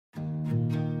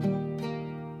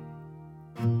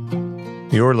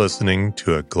You're listening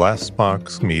to a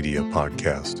Glassbox Media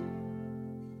podcast.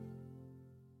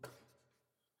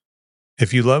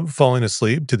 If you love falling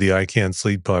asleep to the I Can't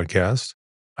Sleep podcast,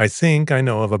 I think I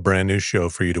know of a brand new show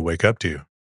for you to wake up to.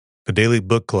 The Daily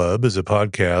Book Club is a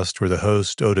podcast where the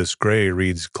host, Otis Gray,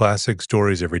 reads classic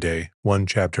stories every day, one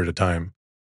chapter at a time.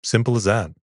 Simple as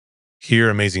that. Hear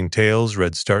amazing tales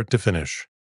read start to finish.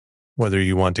 Whether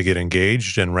you want to get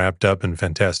engaged and wrapped up in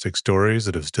fantastic stories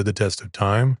that have stood the test of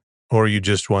time, or you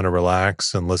just want to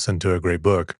relax and listen to a great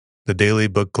book, the Daily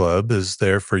Book Club is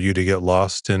there for you to get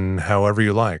lost in however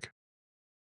you like.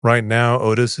 Right now,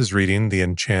 Otis is reading The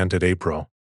Enchanted April.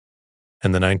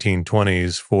 In the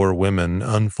 1920s, 4 women,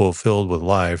 unfulfilled with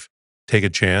life, take a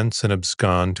chance and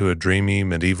abscond to a dreamy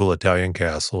medieval Italian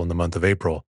castle in the month of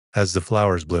April as the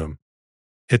flowers bloom.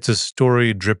 It's a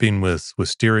story dripping with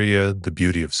wisteria, the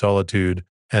beauty of solitude,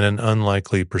 and an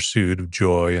unlikely pursuit of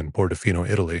joy in Portofino,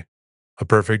 Italy. A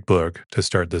perfect book to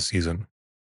start this season.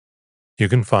 You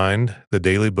can find the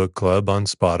Daily Book Club on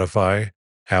Spotify,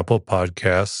 Apple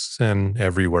Podcasts, and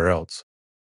everywhere else.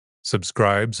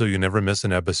 Subscribe so you never miss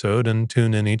an episode and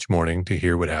tune in each morning to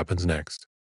hear what happens next.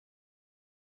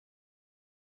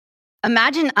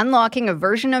 Imagine unlocking a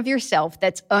version of yourself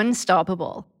that's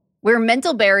unstoppable, where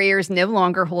mental barriers no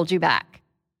longer hold you back.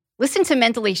 Listen to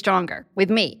Mentally Stronger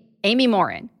with me, Amy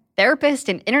Morin, therapist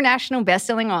and international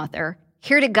best-selling author,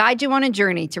 here to guide you on a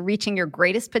journey to reaching your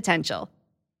greatest potential.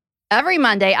 Every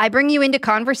Monday, I bring you into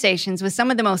conversations with some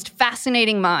of the most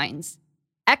fascinating minds.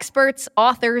 Experts,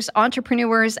 authors,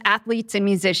 entrepreneurs, athletes, and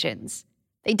musicians.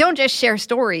 They don't just share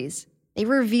stories. They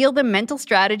reveal the mental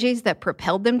strategies that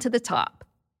propelled them to the top.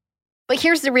 But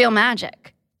here's the real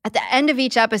magic. At the end of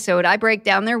each episode, I break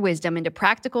down their wisdom into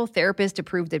practical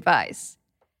therapist-approved advice.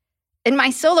 In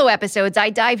my solo episodes, I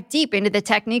dive deep into the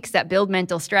techniques that build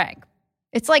mental strength.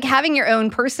 It's like having your own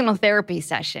personal therapy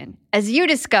session as you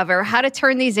discover how to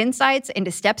turn these insights into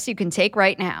steps you can take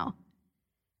right now.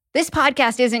 This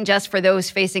podcast isn't just for those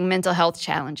facing mental health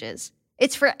challenges.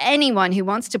 It's for anyone who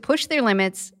wants to push their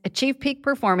limits, achieve peak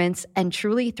performance, and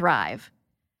truly thrive.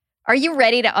 Are you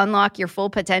ready to unlock your full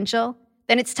potential?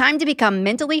 Then it's time to become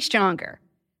mentally stronger.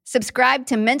 Subscribe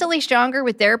to Mentally Stronger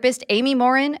with therapist Amy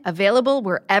Morin, available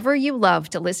wherever you love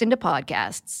to listen to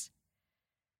podcasts.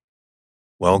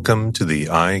 Welcome to the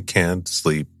I Can't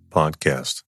Sleep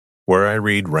podcast, where I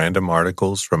read random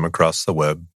articles from across the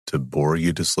web to bore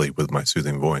you to sleep with my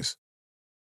soothing voice.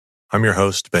 I'm your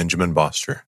host, Benjamin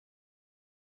Boster.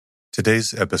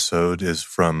 Today's episode is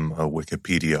from a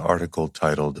Wikipedia article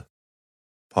titled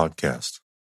Podcast.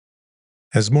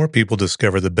 As more people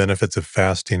discover the benefits of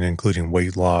fasting, including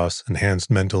weight loss, enhanced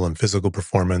mental and physical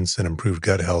performance, and improved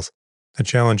gut health, the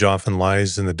challenge often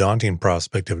lies in the daunting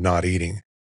prospect of not eating.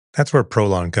 That's where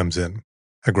Prolon comes in,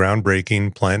 a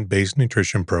groundbreaking plant-based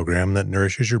nutrition program that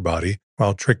nourishes your body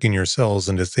while tricking your cells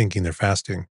into thinking they're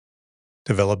fasting.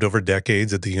 Developed over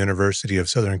decades at the University of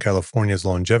Southern California's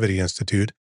Longevity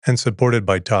Institute and supported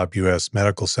by top U.S.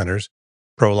 medical centers,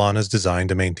 Prolon is designed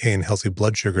to maintain healthy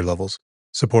blood sugar levels,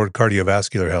 support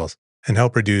cardiovascular health, and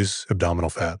help reduce abdominal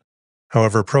fat.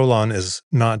 However, Prolon is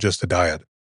not just a diet.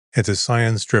 It's a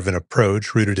science-driven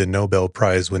approach rooted in Nobel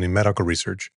Prize-winning medical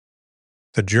research.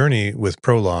 The journey with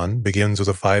Prolon begins with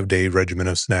a 5-day regimen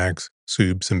of snacks,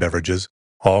 soups, and beverages,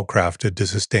 all crafted to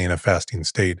sustain a fasting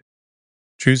state.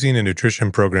 Choosing a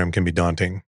nutrition program can be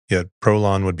daunting, yet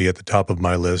Prolon would be at the top of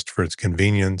my list for its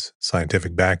convenience,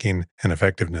 scientific backing, and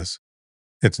effectiveness.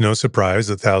 It's no surprise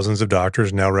that thousands of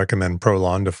doctors now recommend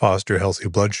Prolon to foster healthy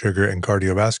blood sugar and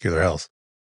cardiovascular health.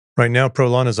 Right now,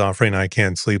 Prolon is offering I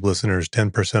Can't Sleep listeners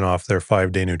 10% off their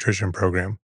 5-day nutrition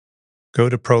program. Go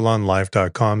to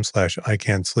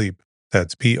prolonlife.com/ican'tsleep.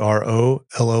 That's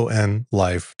PROLON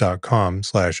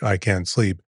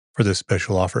life.com/ican'tsleep for this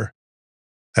special offer.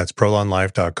 That's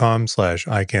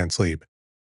prolonlife.com/ican'tsleep.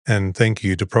 And thank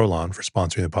you to Prolon for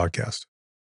sponsoring the podcast.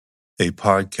 A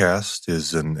podcast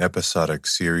is an episodic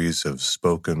series of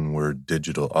spoken word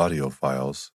digital audio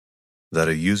files that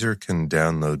a user can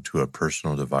download to a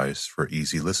personal device for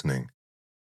easy listening.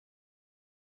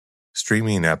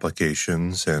 Streaming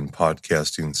applications and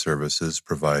podcasting services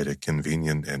provide a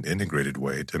convenient and integrated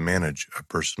way to manage a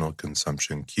personal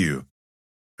consumption queue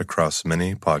across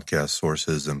many podcast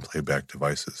sources and playback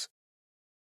devices.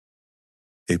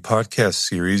 A podcast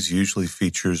series usually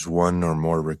features one or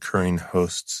more recurring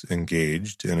hosts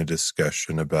engaged in a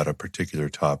discussion about a particular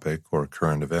topic or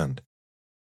current event.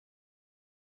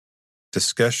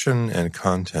 Discussion and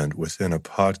content within a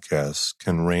podcast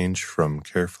can range from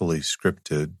carefully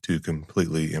scripted to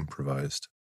completely improvised.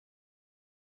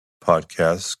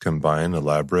 Podcasts combine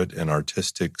elaborate and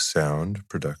artistic sound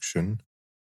production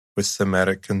with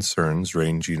thematic concerns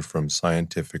ranging from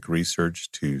scientific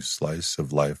research to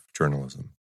slice-of-life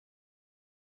journalism.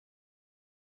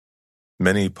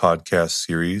 Many podcast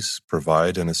series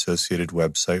provide an associated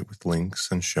website with links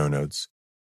and show notes,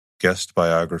 guest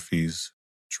biographies,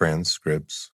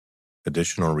 transcripts,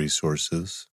 additional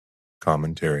resources,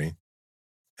 commentary,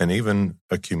 and even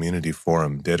a community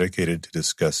forum dedicated to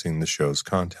discussing the show's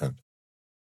content.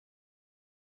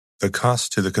 The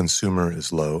cost to the consumer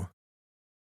is low.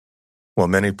 While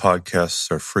many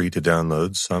podcasts are free to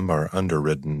download, some are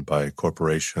underwritten by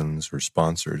corporations or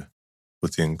sponsored,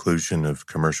 with the inclusion of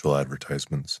commercial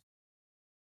advertisements.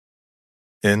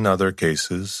 In other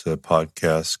cases, a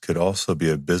podcast could also be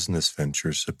a business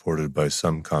venture supported by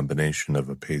some combination of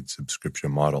a paid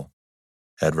subscription model,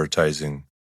 advertising,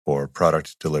 or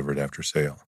product delivered after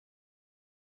sale.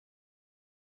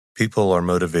 People are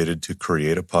motivated to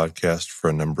create a podcast for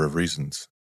a number of reasons.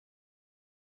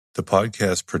 The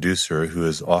podcast producer, who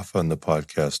is often the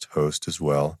podcast host as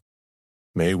well,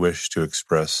 may wish to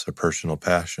express a personal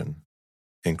passion,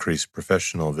 increase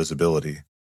professional visibility,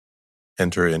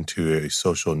 enter into a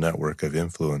social network of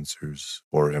influencers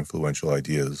or influential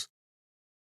ideas,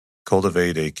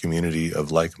 cultivate a community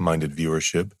of like-minded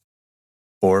viewership,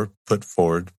 or put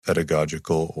forward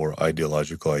pedagogical or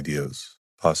ideological ideas,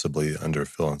 possibly under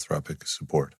philanthropic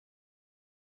support.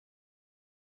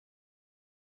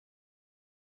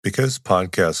 Because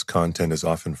podcast content is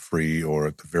often free or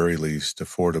at the very least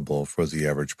affordable for the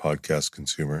average podcast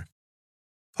consumer,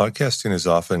 podcasting is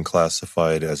often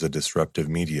classified as a disruptive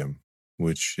medium,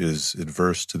 which is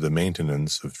adverse to the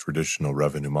maintenance of traditional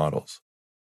revenue models.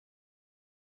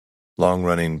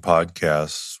 Long-running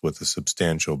podcasts with a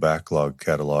substantial backlog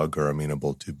catalog are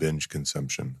amenable to binge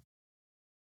consumption.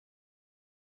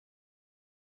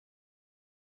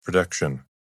 Production.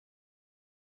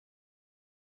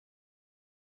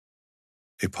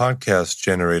 A podcast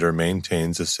generator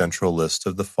maintains a central list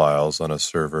of the files on a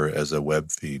server as a web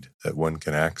feed that one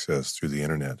can access through the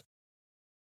internet.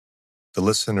 The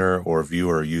listener or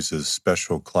viewer uses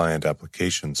special client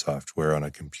application software on a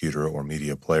computer or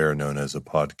media player known as a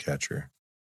podcatcher,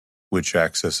 which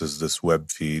accesses this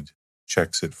web feed,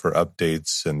 checks it for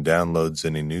updates, and downloads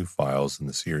any new files in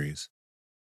the series.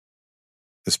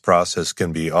 This process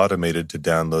can be automated to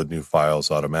download new files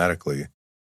automatically,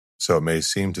 so it may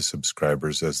seem to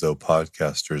subscribers as though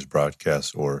podcasters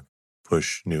broadcast or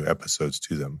push new episodes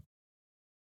to them.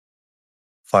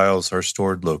 Files are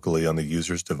stored locally on the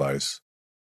user's device,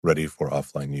 ready for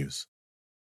offline use.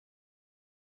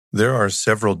 There are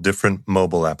several different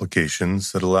mobile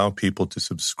applications that allow people to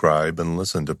subscribe and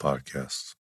listen to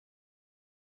podcasts.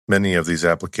 Many of these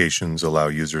applications allow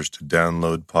users to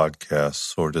download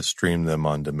podcasts or to stream them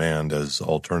on demand as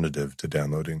alternative to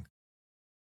downloading.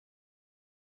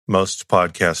 Most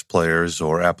podcast players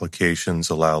or applications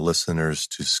allow listeners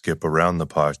to skip around the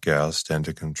podcast and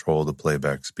to control the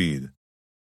playback speed.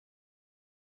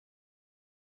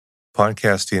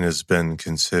 Podcasting has been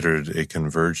considered a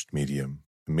converged medium,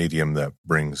 a medium that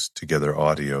brings together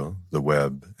audio, the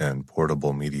web, and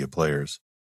portable media players,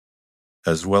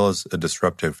 as well as a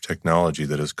disruptive technology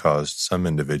that has caused some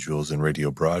individuals in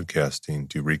radio broadcasting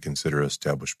to reconsider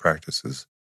established practices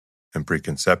and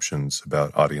preconceptions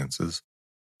about audiences,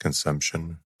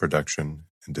 consumption, production,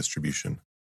 and distribution.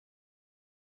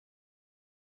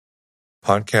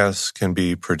 Podcasts can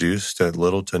be produced at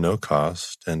little to no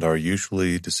cost and are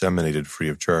usually disseminated free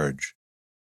of charge,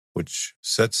 which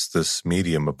sets this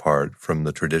medium apart from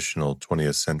the traditional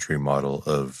 20th century model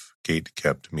of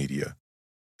gate-kept media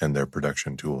and their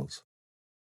production tools.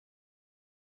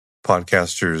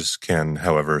 Podcasters can,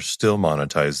 however, still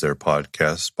monetize their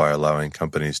podcasts by allowing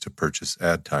companies to purchase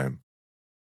ad time.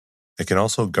 They can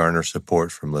also garner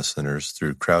support from listeners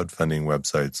through crowdfunding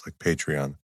websites like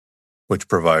Patreon, which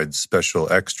provides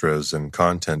special extras and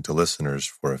content to listeners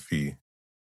for a fee.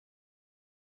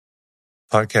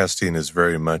 Podcasting is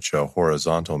very much a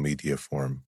horizontal media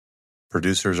form.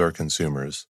 Producers are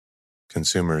consumers.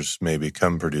 Consumers may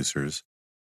become producers,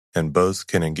 and both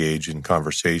can engage in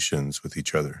conversations with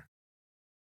each other.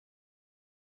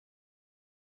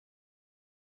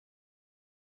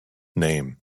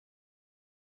 Name.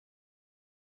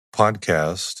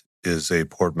 Podcast is a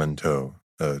portmanteau,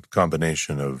 a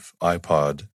combination of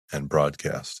iPod and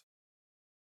broadcast.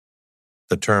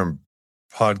 The term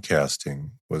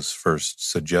podcasting was first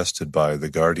suggested by The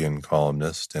Guardian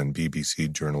columnist and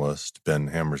BBC journalist Ben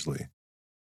Hammersley,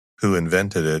 who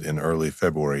invented it in early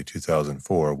February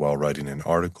 2004 while writing an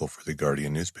article for The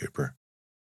Guardian newspaper.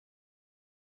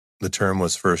 The term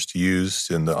was first used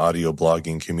in the audio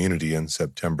blogging community in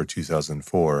September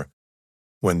 2004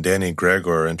 when Danny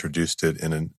Gregor introduced it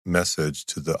in a message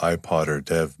to the iPodder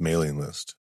dev mailing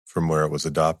list, from where it was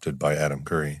adopted by Adam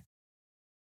Curry.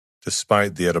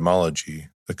 Despite the etymology,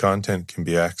 the content can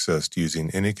be accessed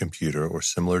using any computer or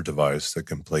similar device that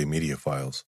can play media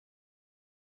files.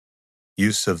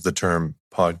 Use of the term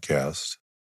podcast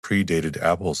predated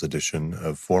Apple's addition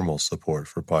of formal support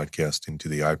for podcasting to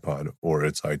the iPod or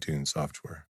its iTunes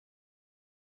software.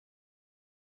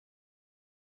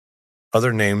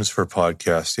 Other names for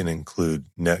podcasting include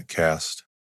netcast,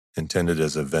 intended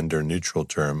as a vendor-neutral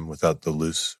term without the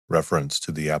loose reference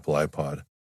to the Apple iPod.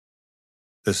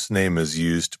 This name is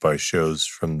used by shows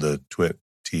from the TWiT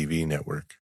TV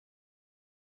network.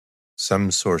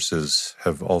 Some sources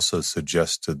have also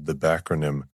suggested the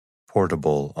backronym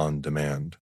Portable on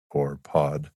Demand, or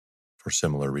POD, for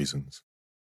similar reasons.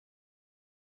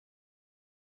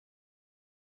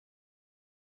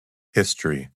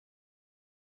 History.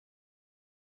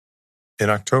 In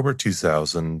October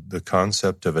 2000, the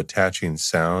concept of attaching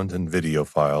sound and video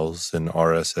files in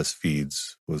RSS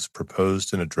feeds was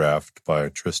proposed in a draft by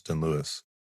Tristan Lewis.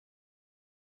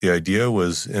 The idea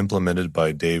was implemented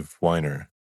by Dave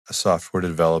Weiner, a software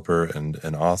developer and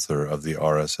an author of the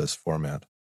RSS format.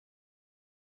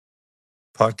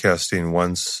 Podcasting,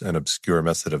 once an obscure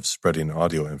method of spreading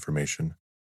audio information,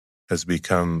 has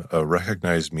become a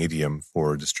recognized medium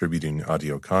for distributing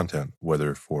audio content,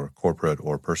 whether for corporate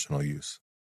or personal use.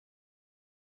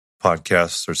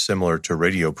 Podcasts are similar to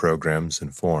radio programs in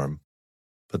form,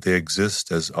 but they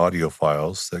exist as audio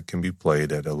files that can be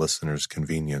played at a listener's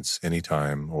convenience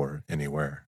anytime or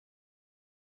anywhere.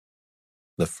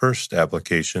 The first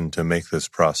application to make this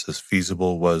process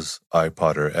feasible was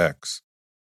iPodder X,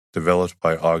 developed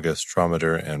by August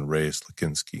Trometer and Ray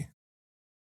Slakinski.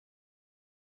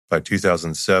 By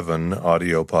 2007,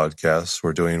 audio podcasts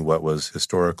were doing what was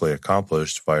historically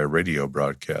accomplished via radio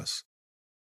broadcasts,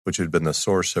 which had been the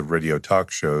source of radio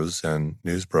talk shows and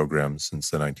news programs since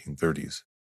the 1930s.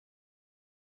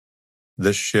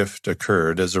 This shift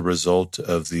occurred as a result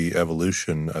of the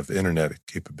evolution of Internet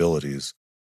capabilities,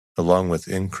 along with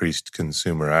increased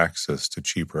consumer access to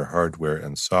cheaper hardware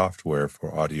and software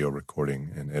for audio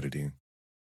recording and editing.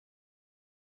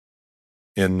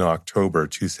 In October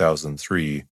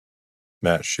 2003,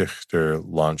 Matt Schichter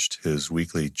launched his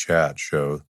weekly chat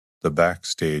show, The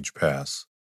Backstage Pass.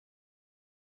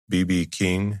 B.B.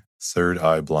 King, Third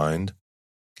Eye Blind,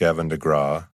 Gavin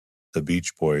DeGraw, The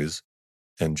Beach Boys,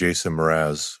 and Jason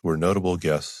Mraz were notable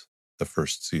guests the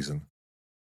first season.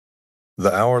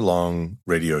 The hour-long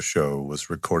radio show was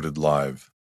recorded live,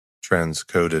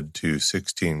 transcoded to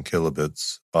 16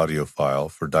 kilobits audio file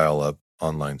for dial-up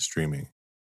online streaming.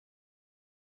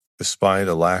 Despite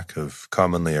a lack of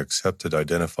commonly accepted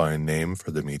identifying name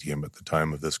for the medium at the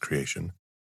time of this creation,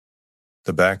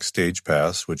 the Backstage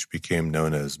Pass, which became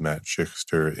known as Matt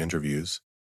Schichter Interviews,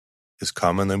 is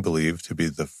commonly believed to be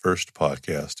the first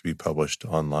podcast to be published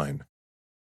online.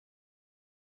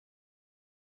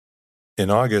 In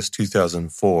August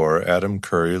 2004, Adam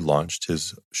Curry launched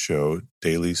his show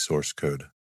Daily Source Code.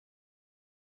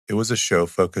 It was a show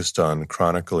focused on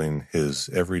chronicling his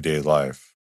everyday life,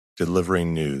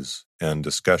 delivering news and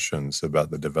discussions about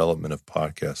the development of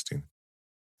podcasting,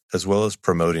 as well as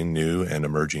promoting new and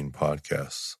emerging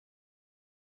podcasts.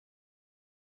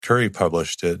 Curry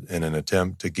published it in an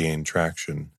attempt to gain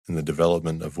traction in the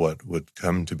development of what would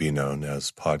come to be known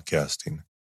as podcasting,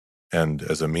 and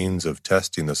as a means of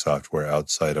testing the software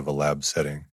outside of a lab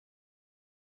setting.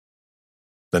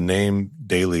 The name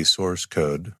Daily Source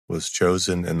Code was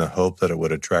chosen in the hope that it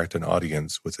would attract an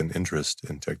audience with an interest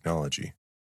in technology.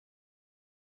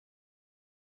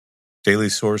 Daily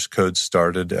Source Code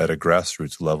started at a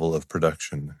grassroots level of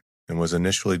production and was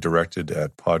initially directed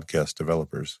at podcast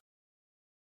developers.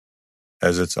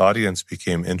 As its audience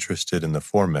became interested in the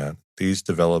format, these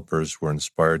developers were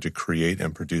inspired to create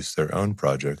and produce their own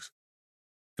projects,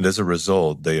 and as a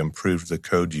result, they improved the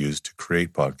code used to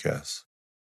create podcasts.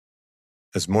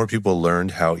 As more people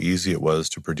learned how easy it was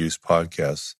to produce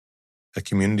podcasts, a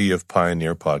community of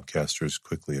pioneer podcasters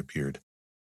quickly appeared.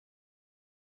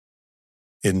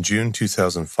 In June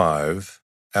 2005,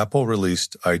 Apple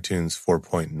released iTunes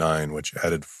 4.9, which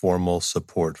added formal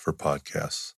support for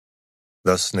podcasts,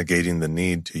 thus negating the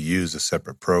need to use a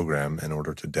separate program in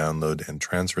order to download and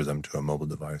transfer them to a mobile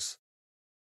device.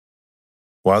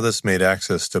 While this made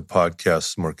access to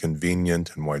podcasts more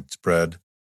convenient and widespread,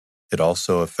 it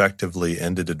also effectively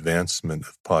ended advancement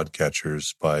of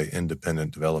podcatchers by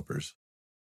independent developers.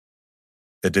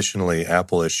 Additionally,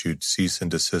 Apple issued cease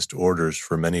and desist orders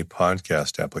for many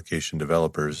podcast application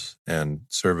developers and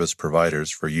service providers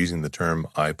for using the term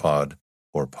iPod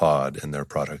or pod in their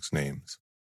products' names.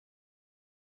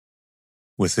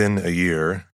 Within a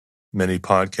year, many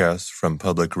podcasts from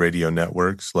public radio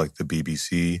networks like the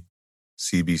BBC,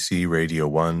 CBC Radio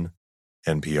 1,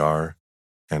 NPR,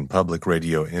 and Public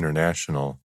Radio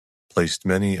International placed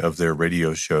many of their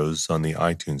radio shows on the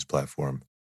iTunes platform.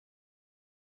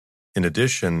 In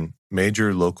addition,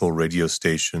 major local radio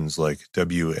stations like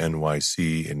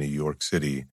WNYC in New York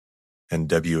City and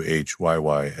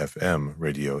WHYY-FM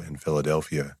radio in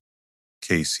Philadelphia,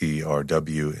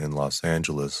 KCRW in Los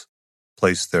Angeles,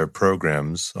 placed their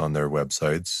programs on their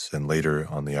websites and later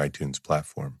on the iTunes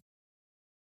platform.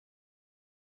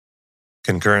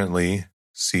 Concurrently,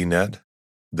 CNET,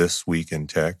 This Week in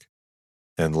Tech,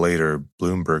 and later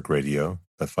Bloomberg Radio,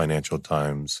 the Financial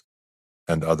Times,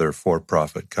 and other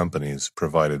for-profit companies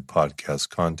provided podcast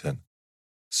content,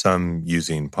 some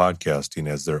using podcasting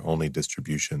as their only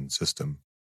distribution system.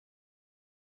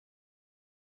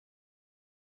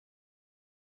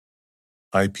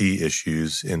 IP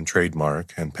issues in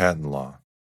trademark and patent law.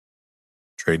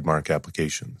 Trademark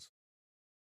applications.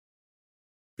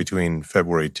 Between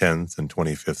February 10th and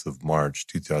 25th of March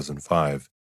 2005,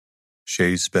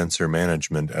 Shea Spencer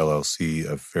Management LLC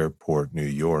of Fairport, New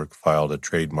York, filed a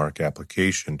trademark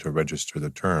application to register the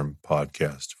term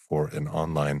podcast for an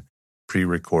online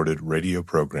pre-recorded radio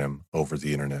program over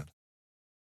the Internet.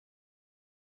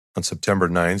 On September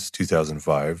 9th,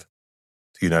 2005,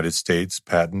 the United States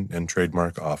Patent and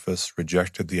Trademark Office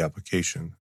rejected the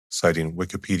application, citing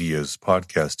Wikipedia's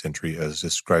podcast entry as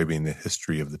describing the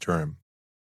history of the term.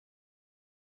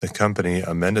 The company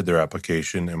amended their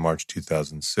application in March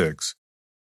 2006,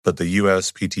 but the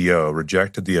USPTO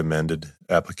rejected the amended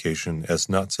application as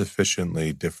not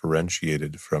sufficiently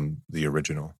differentiated from the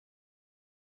original.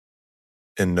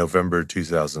 In November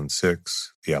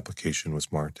 2006, the application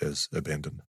was marked as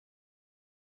abandoned.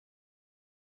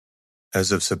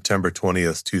 As of September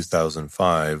 20th,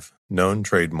 2005, known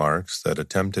trademarks that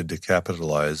attempted to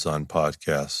capitalize on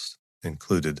podcasts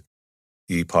included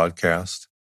ePodcast,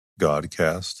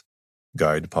 Godcast,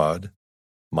 GuidePod,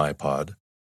 MyPod,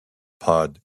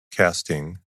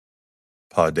 Podcasting,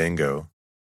 Podango,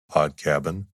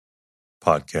 Podcabin,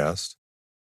 Podcast,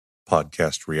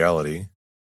 Podcast Reality,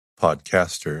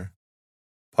 Podcaster,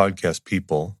 Podcast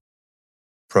People,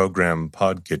 Program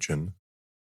Podkitchen,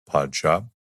 Podshop,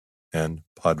 and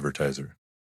Podvertiser.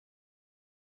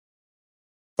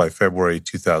 By February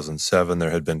 2007,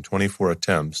 there had been 24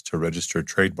 attempts to register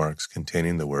trademarks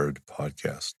containing the word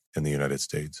podcast in the United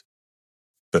States,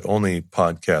 but only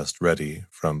Podcast Ready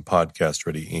from Podcast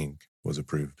Ready Inc. was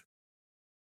approved.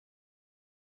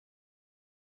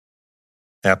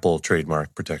 Apple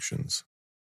trademark protections.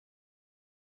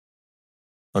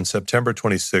 On September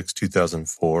 26,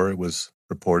 2004, it was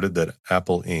reported that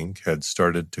Apple Inc. had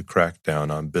started to crack down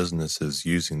on businesses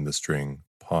using the string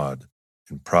pod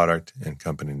in product and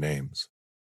company names.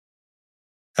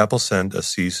 Apple sent a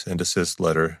cease and desist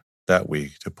letter that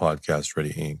week to Podcast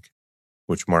Ready Inc.,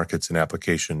 which markets an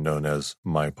application known as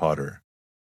MyPodder.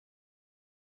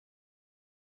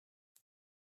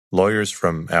 Lawyers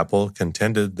from Apple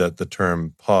contended that the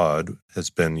term pod has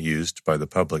been used by the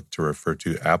public to refer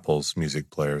to Apple's music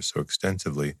player so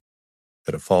extensively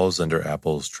that it falls under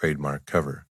Apple's trademark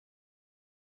cover.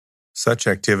 Such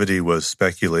activity was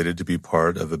speculated to be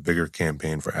part of a bigger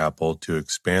campaign for Apple to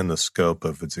expand the scope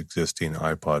of its existing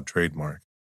iPod trademark,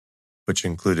 which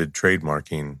included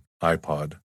trademarking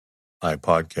iPod,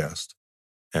 iPodcast,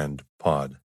 and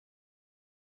Pod.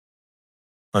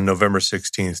 On November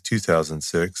 16,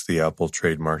 2006, the Apple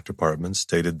Trademark Department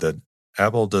stated that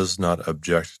Apple does not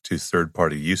object to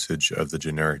third-party usage of the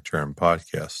generic term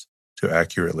podcast to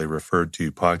accurately refer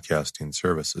to podcasting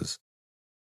services,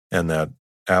 and that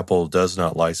Apple does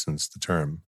not license the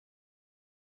term.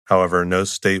 However, no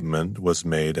statement was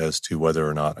made as to whether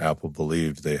or not Apple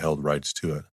believed they held rights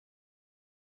to it.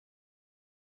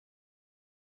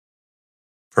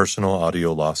 Personal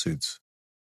audio lawsuits.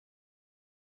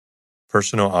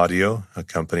 Personal Audio, a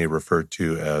company referred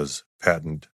to as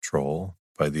Patent Troll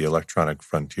by the Electronic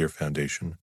Frontier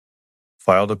Foundation,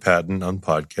 filed a patent on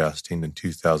podcasting in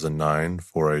 2009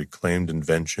 for a claimed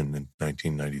invention in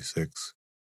 1996.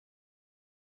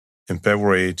 In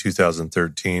February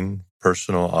 2013,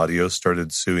 Personal Audio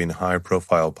started suing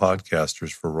high-profile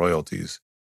podcasters for royalties,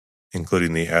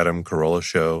 including The Adam Carolla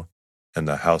Show and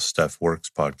the How Stuff Works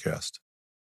podcast.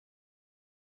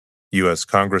 U.S.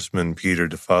 Congressman Peter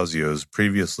DeFazio's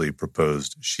previously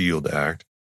proposed SHIELD Act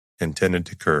intended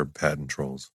to curb patent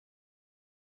trolls.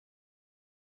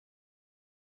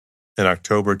 In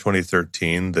October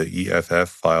 2013, the EFF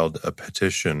filed a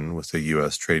petition with the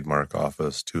U.S. Trademark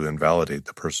Office to invalidate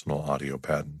the personal audio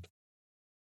patent.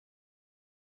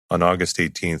 On August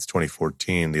 18,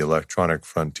 2014, the Electronic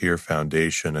Frontier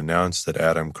Foundation announced that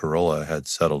Adam Carolla had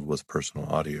settled with Personal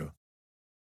Audio.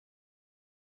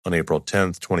 On April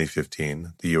 10,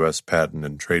 2015, the U.S. Patent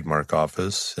and Trademark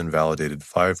Office invalidated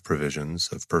 5 provisions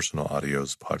of Personal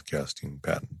Audio's podcasting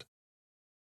patent.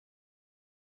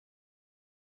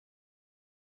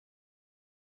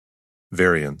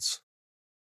 Variants.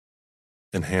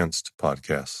 Enhanced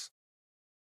podcasts.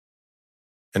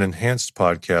 An enhanced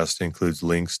podcast includes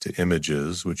links to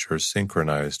images which are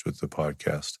synchronized with the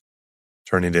podcast,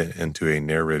 turning it into a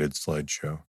narrated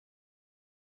slideshow.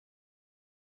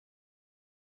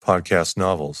 Podcast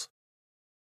novels.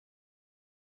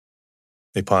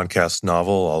 A podcast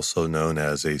novel, also known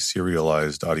as a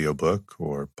serialized audiobook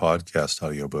or podcast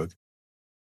audiobook,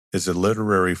 is a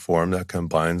literary form that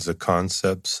combines the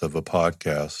concepts of a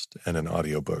podcast and an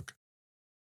audiobook.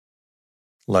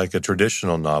 Like a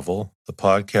traditional novel, the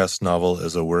podcast novel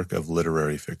is a work of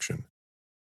literary fiction.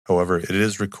 However, it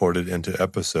is recorded into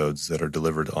episodes that are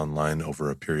delivered online over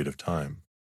a period of time.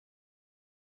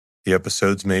 The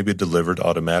episodes may be delivered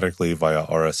automatically via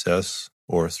RSS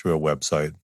or through a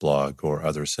website, blog, or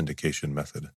other syndication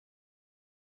method.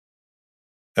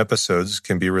 Episodes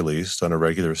can be released on a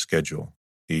regular schedule,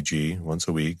 e.g., once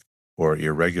a week, or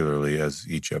irregularly as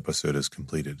each episode is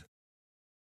completed.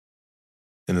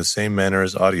 In the same manner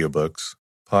as audiobooks,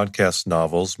 podcast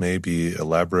novels may be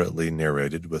elaborately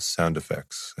narrated with sound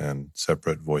effects and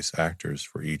separate voice actors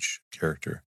for each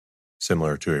character,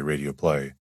 similar to a radio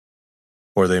play,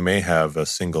 or they may have a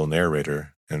single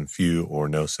narrator and few or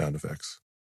no sound effects.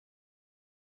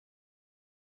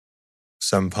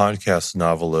 Some podcast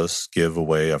novelists give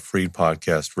away a free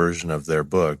podcast version of their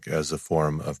book as a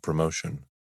form of promotion.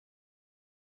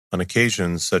 On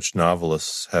occasion, such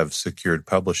novelists have secured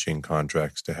publishing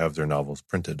contracts to have their novels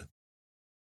printed.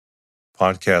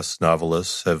 Podcast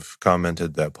novelists have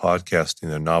commented that podcasting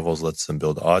their novels lets them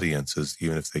build audiences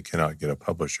even if they cannot get a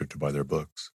publisher to buy their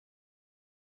books.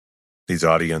 These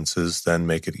audiences then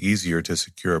make it easier to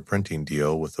secure a printing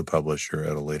deal with the publisher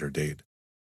at a later date.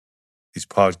 These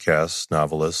podcast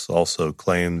novelists also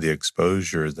claim the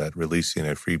exposure that releasing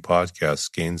a free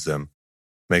podcast gains them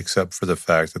makes up for the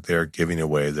fact that they are giving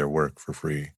away their work for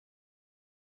free.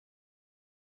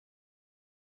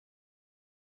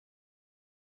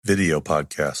 Video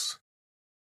podcasts.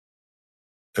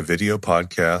 A video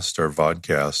podcast or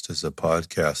vodcast is a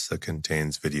podcast that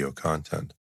contains video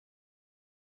content.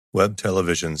 Web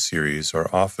television series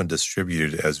are often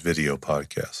distributed as video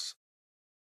podcasts.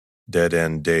 Dead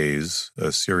End Days,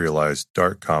 a serialized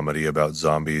dark comedy about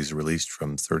zombies released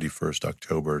from 31st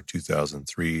October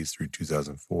 2003 through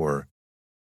 2004,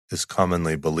 is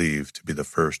commonly believed to be the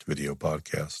first video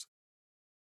podcast.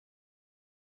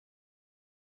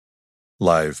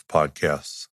 Live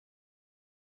podcasts.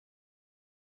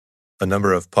 A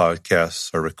number of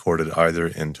podcasts are recorded either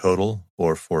in total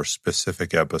or for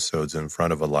specific episodes in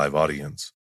front of a live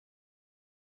audience.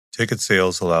 Ticket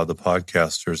sales allow the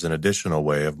podcasters an additional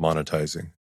way of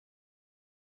monetizing.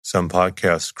 Some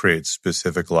podcasts create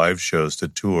specific live shows to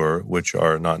tour, which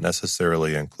are not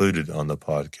necessarily included on the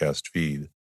podcast feed.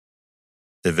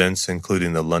 Events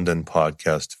including the London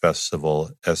Podcast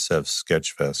Festival, SF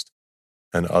Sketchfest,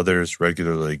 and others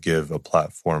regularly give a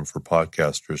platform for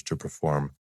podcasters to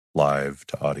perform live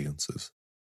to audiences.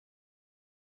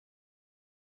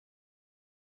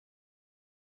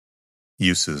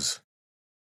 Uses.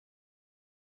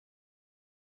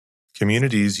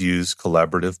 Communities use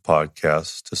collaborative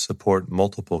podcasts to support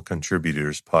multiple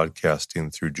contributors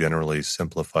podcasting through generally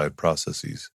simplified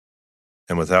processes,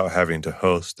 and without having to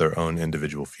host their own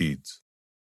individual feeds.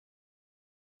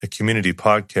 A community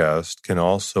podcast can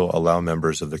also allow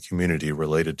members of the community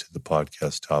related to the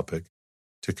podcast topic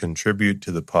to contribute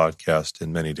to the podcast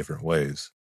in many different ways.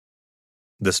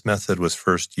 This method was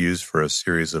first used for a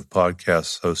series of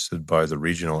podcasts hosted by the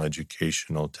Regional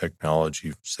Educational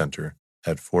Technology Center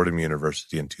at Fordham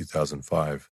University in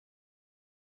 2005.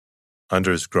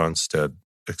 Anders Gronstedt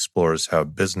explores how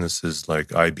businesses like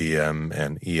IBM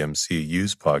and EMC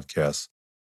use podcasts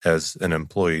as an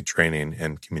employee training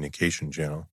and communication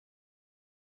channel.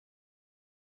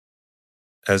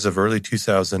 As of early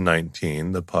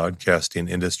 2019, the podcasting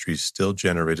industry still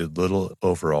generated little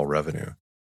overall revenue,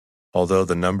 although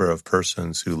the number of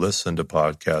persons who listen to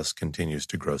podcasts continues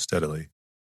to grow steadily.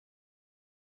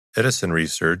 Edison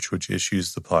Research, which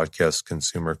issues the Podcast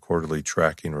Consumer Quarterly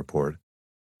Tracking Report,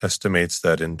 estimates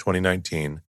that in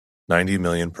 2019, 90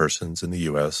 million persons in the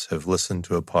U.S. have listened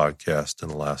to a podcast in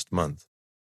the last month.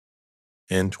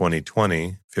 In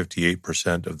 2020,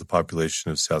 58% of the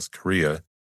population of South Korea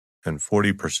and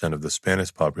 40% of the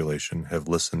Spanish population have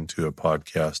listened to a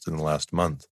podcast in the last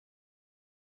month,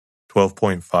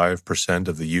 12.5%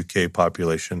 of the UK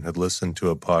population had listened to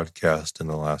a podcast in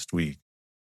the last week.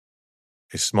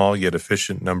 A small yet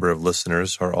efficient number of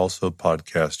listeners are also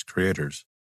podcast creators.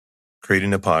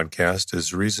 Creating a podcast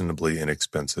is reasonably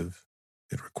inexpensive.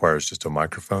 It requires just a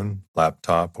microphone,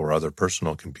 laptop, or other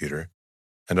personal computer,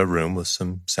 and a room with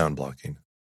some sound blocking.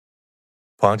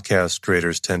 Podcast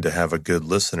creators tend to have a good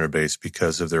listener base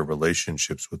because of their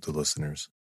relationships with the listeners.